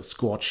 like a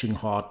scorching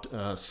hot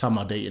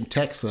summer day in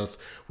Texas,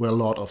 where a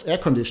lot of air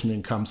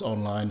conditioning comes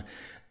online.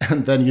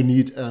 And then you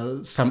need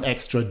some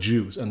extra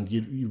juice, and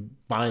you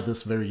buy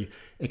this very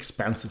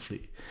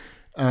expensively.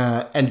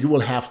 And you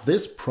will have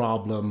this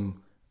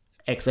problem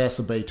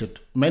exacerbated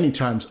many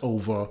times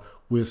over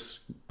with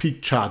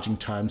peak charging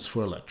times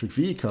for electric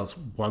vehicles,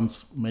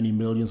 once many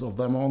millions of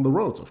them are on the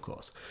roads, of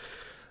course.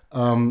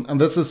 And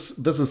this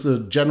is a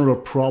general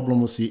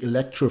problem with the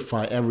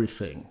electrify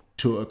everything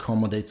to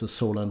accommodate the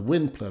solar and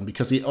wind plan,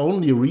 because the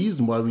only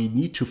reason why we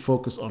need to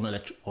focus on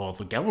or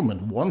the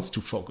government wants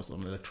to focus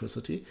on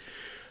electricity,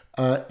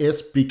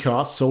 is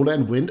because solar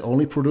and wind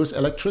only produce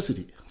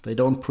electricity. They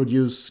don't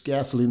produce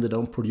gasoline, they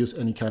don't produce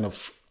any kind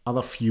of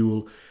other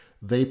fuel.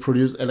 They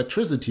produce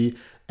electricity,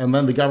 and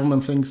then the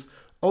government thinks,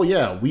 oh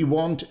yeah, we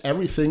want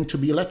everything to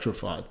be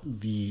electrified.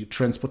 The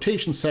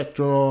transportation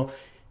sector,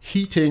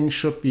 heating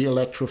should be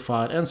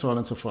electrified, and so on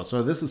and so forth.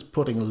 So this is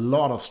putting a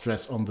lot of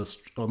stress on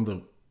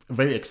the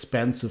very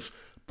expensive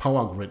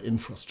power grid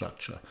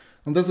infrastructure.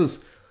 And this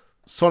is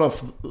sort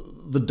of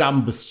the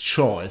dumbest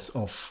choice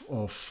of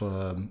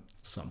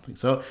something.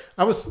 So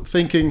I was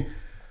thinking,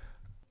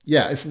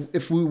 yeah,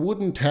 if we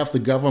wouldn't have the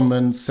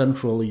government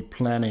centrally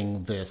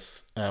planning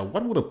this,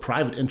 what would a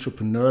private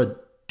entrepreneur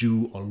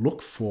do or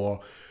look for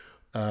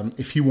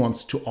if he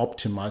wants to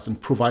optimize and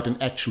provide an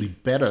actually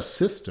better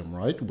system,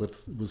 right?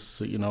 With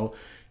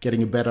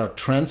getting a better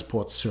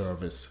transport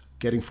service,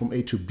 getting from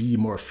A to B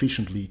more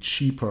efficiently,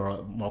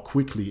 cheaper, more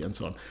quickly, and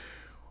so on.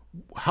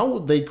 How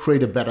would they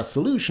create a better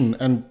solution?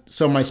 And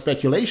so my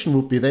speculation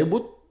would be they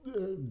would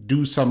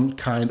do some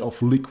kind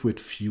of liquid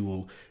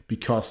fuel,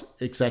 because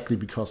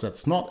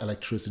that's not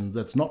electricity,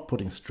 that's not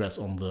putting stress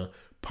on the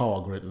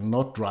power grid and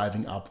not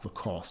driving up the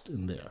cost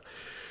in there.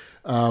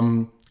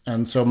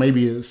 And so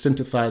maybe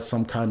synthesize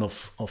some kind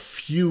of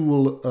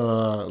fuel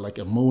like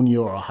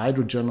ammonia or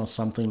hydrogen or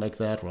something like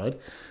that, right?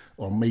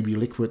 Or maybe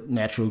liquid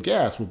natural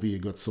gas would be a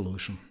good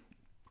solution.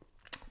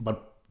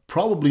 But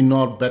probably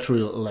not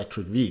battery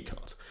electric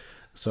vehicles.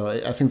 So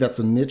I think that's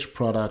a niche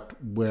product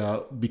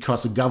where,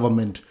 because the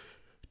government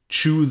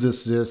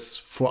chooses this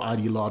for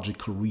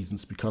ideological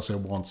reasons, because they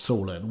want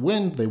solar and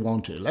wind, they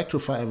want to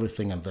electrify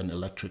everything, and then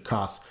electric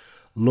cars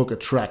look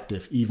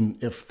attractive even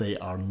if they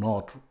are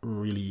not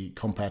really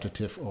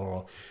competitive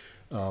or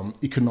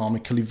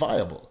economically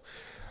viable.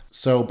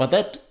 So, but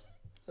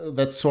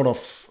that sort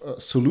of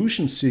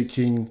solution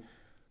seeking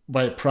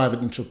by a private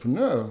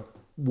entrepreneur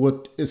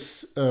would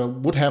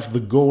have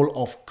the goal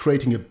of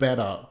creating a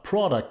better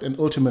product, and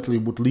ultimately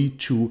would lead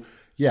to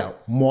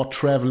more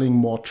traveling,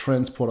 more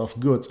transport of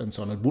goods, and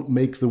so on. It would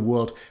make the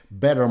world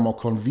better, more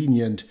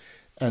convenient,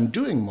 and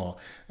doing more.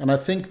 And I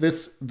think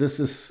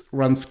this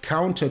runs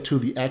counter to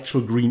the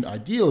actual green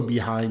ideal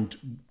behind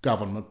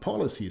government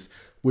policies,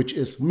 which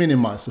is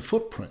minimize the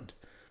footprint.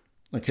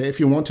 Okay, if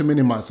you want to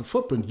minimize the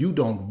footprint, you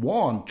don't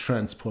want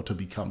transport to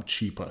become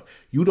cheaper.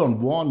 You don't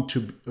want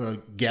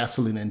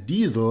gasoline and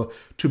diesel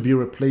to be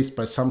replaced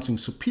by something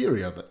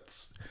superior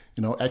that's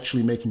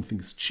actually making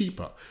things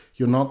cheaper.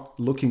 You're not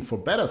looking for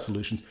better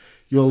solutions.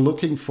 You're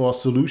looking for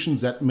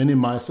solutions that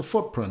minimize the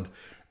footprint.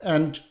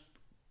 And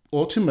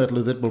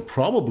ultimately, that will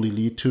probably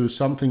lead to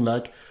something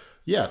like,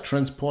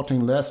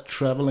 transporting less,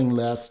 traveling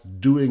less,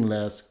 doing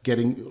less,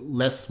 getting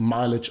less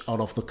mileage out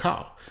of the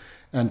car,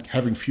 and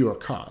having fewer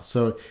cars.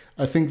 So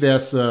I think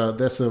there's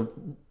a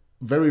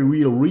very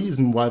real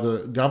reason why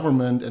the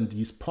government and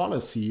these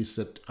policies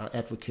that are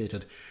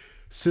advocated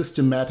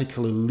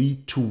systematically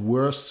lead to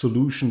worse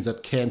solutions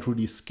that can't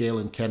really scale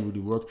and can't really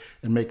work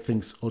and make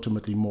things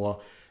ultimately more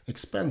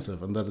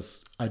expensive. And that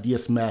is,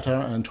 ideas matter,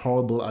 and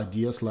horrible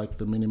ideas like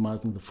the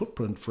minimizing the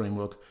footprint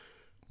framework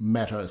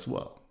matter as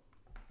well.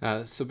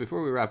 So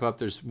before we wrap up,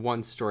 there's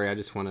one story I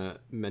just want to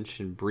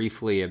mention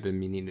briefly. I've been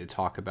meaning to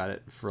talk about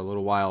it for a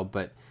little while,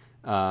 but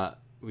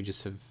we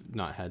just have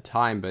not had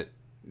time. But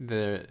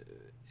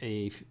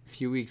a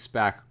few weeks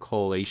back, a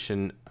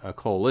coalition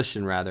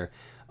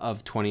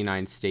of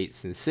 29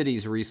 states and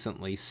cities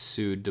recently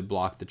sued to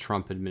block the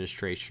Trump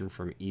administration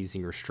from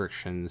easing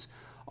restrictions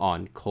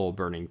on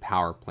coal-burning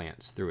power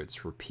plants through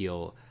its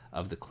repeal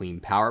of the Clean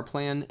Power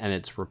Plan and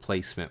its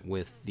replacement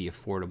with the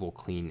Affordable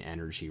Clean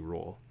Energy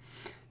Rule.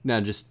 Now,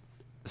 just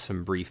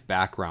some brief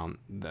background.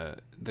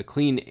 The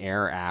Clean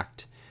Air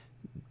Act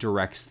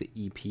directs the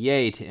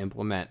EPA to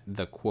implement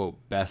the, quote,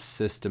 best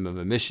system of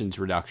emissions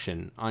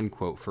reduction,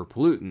 unquote, for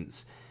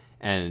pollutants.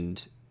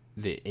 And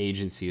the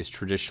agency has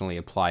traditionally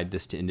applied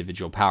this to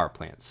individual power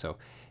plants. So,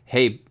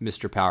 hey,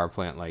 Mr. Power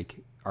Plant,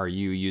 are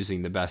you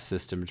using the best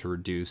system to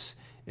reduce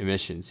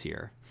emissions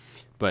here?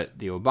 But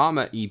the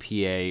Obama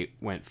EPA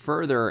went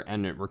further,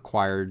 and it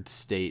required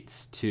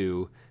states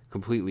to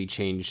completely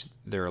change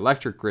their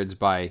electric grids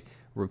by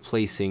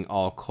replacing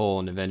all coal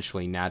and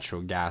eventually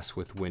natural gas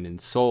with wind and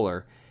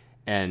solar.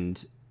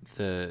 And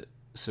the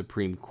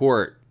Supreme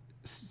Court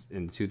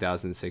in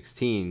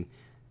 2016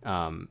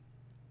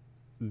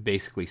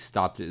 basically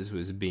stopped it as it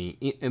was being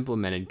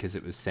implemented because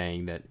it was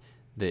saying that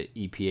the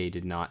EPA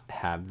did not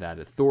have that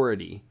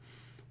authority.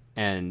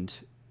 And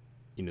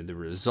the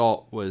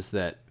result was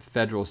that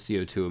federal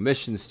CO2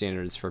 emissions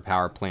standards for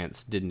power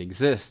plants didn't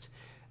exist,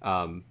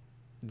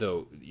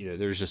 though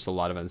there's just a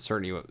lot of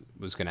uncertainty what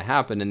was going to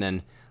happen. And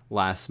then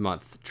last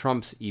month,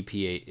 Trump's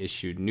EPA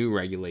issued new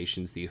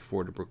regulations, the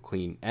Affordable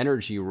Clean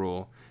Energy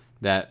Rule,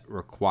 that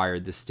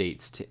required the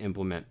states to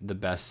implement the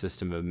best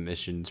system of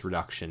emissions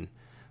reduction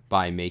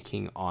by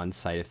making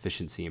on-site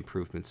efficiency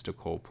improvements to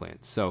coal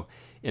plants. So,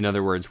 in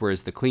other words,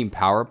 whereas the Clean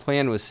Power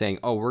Plan was saying,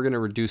 we're going to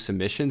reduce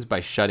emissions by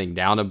shutting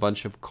down a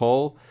bunch of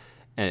coal,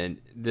 and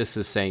this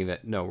is saying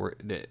that, no,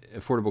 the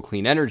Affordable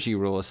Clean Energy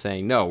Rule is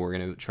saying, no, we're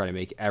going to try to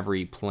make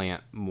every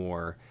plant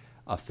more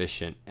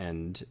efficient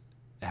and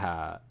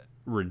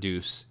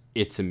reduce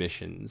its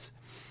emissions.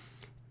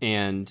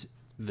 And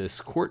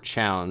this court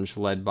challenge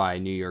led by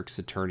New York's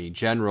Attorney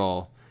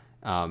General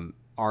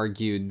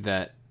argued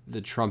that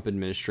the Trump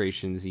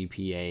administration's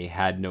EPA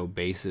had no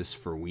basis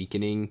for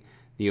weakening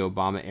the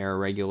Obama-era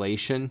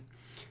regulation.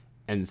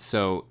 And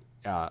so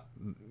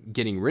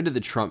getting rid of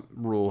the Trump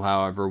rule,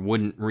 however,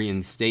 wouldn't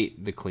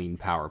reinstate the Clean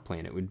Power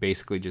Plan. It would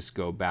basically just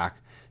go back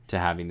to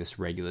having this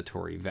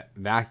regulatory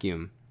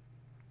vacuum.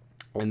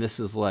 And this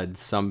has led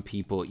some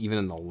people, even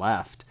in the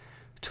left,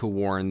 to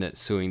warn that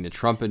suing the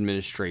Trump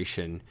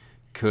administration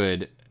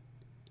could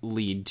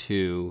lead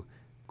to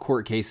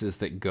court cases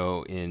that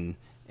go in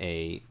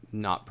a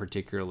not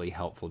particularly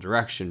helpful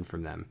direction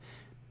from them.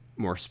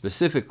 More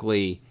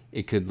specifically,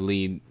 it could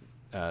lead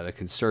the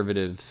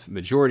conservative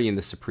majority in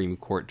the Supreme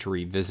Court to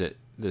revisit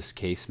this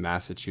case,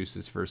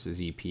 Massachusetts versus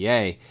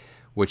EPA,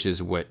 which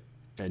is what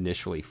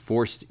initially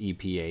forced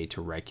EPA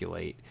to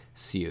regulate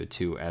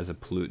CO2 as a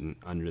pollutant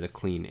under the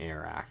Clean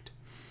Air Act.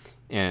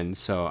 And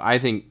so I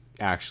think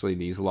actually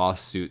these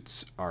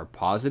lawsuits are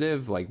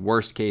positive.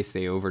 Worst case,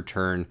 they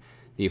overturn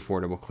the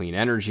Affordable Clean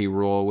Energy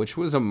Rule, which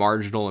was a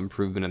marginal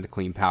improvement of the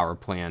Clean Power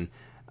Plan,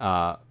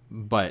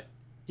 but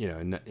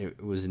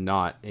it was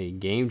not a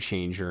game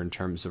changer in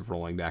terms of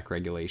rolling back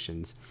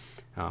regulations.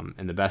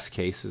 And the best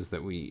case is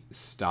that we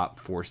stop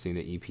forcing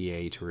the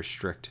EPA to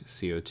restrict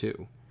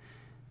CO2.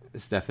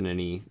 Stefan,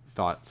 any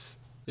thoughts?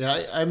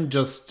 Yeah, I'm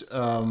just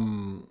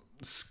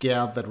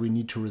scared that we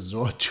need to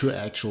resort to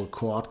actual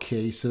court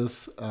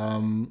cases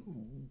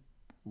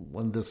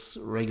when this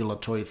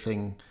regulatory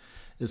thing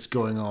is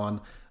going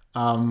on.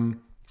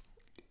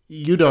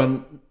 You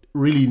don't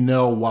really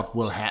know what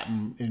will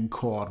happen in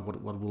court,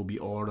 what will be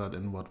ordered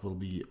and what will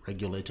be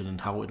regulated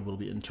and how it will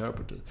be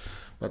interpreted.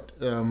 But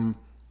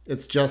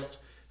it's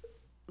just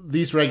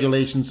these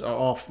regulations are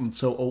often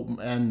so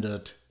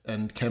open-ended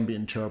and can be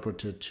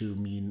interpreted to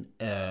mean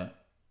a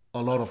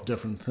lot of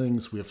different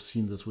things. We have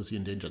seen this with the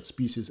Endangered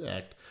Species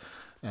Act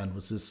and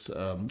with this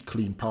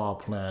Clean Power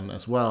Plan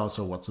as well.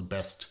 So what's the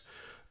best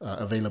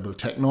available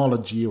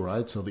technology,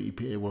 right? So the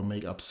EPA will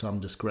make up some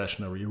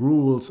discretionary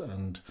rules,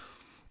 and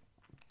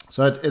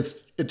so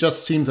it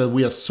just seems that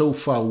we are so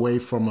far away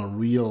from a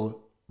real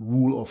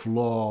rule of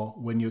law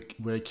where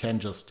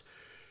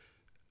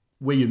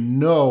you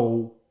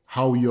know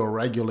how you're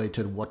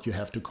regulated, what you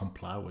have to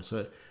comply with.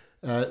 So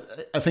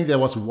I think there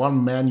was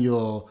one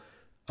manual.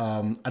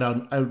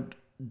 I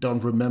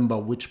don't remember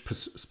which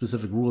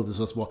specific rule this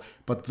was,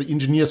 but the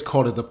engineers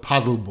called it the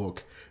puzzle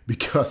book,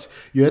 because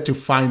you had to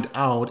find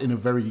out in a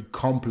very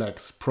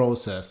complex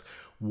process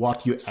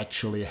what you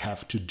actually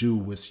have to do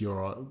with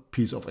your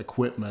piece of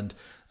equipment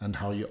and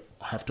how you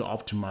have to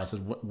optimize it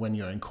when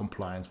you're in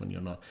compliance, when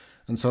you're not.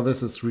 And so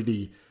this is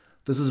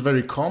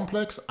very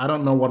complex. I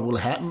don't know what will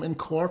happen in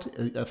court.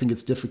 I think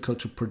it's difficult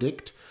to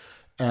predict.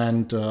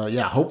 And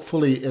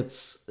hopefully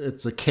it's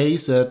a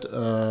case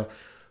that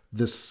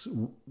these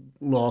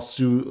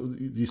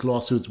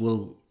lawsuits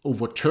will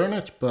overturn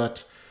it.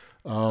 But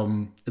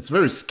it's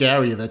very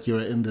scary that you're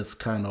in this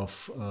kind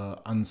of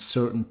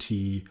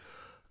uncertainty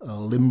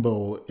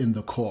limbo in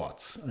the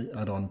courts.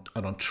 I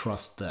don't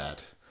trust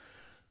that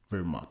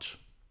very much.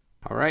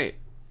 All right.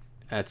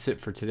 That's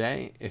it for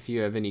today. If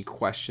you have any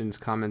questions,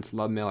 comments,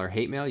 love mail, or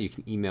hate mail, you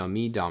can email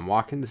me, Don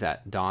Watkins,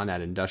 at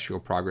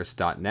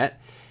don@industrialprogress.net.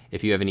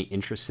 If you have any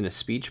interest in a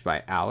speech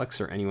by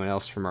Alex or anyone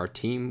else from our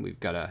team, we've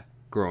got a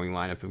growing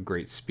lineup of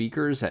great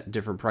speakers at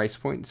different price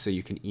points, so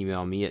you can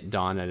email me at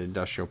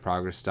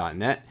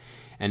don@industrialprogress.net.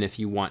 And if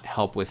you want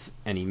help with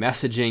any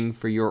messaging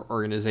for your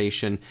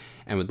organization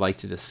and would like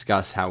to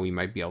discuss how we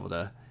might be able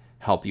to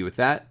help you with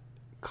that,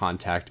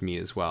 contact me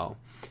as well.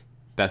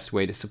 Best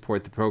way to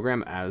support the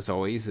program, as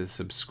always, is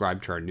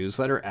subscribe to our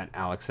newsletter at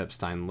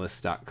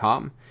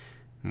alexepsteinlist.com.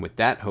 And with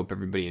that, hope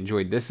everybody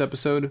enjoyed this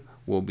episode.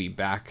 We'll be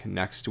back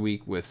next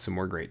week with some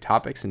more great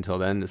topics. Until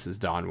then, this is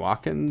Don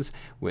Watkins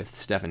with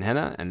Stefan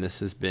Henna, and this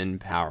has been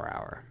Power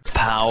Hour.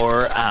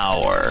 Power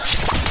Hour.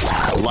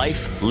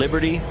 Life,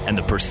 liberty, and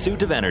the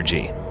pursuit of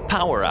energy.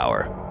 Power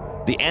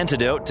Hour. The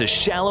antidote to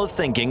shallow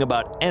thinking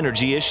about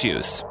energy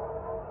issues.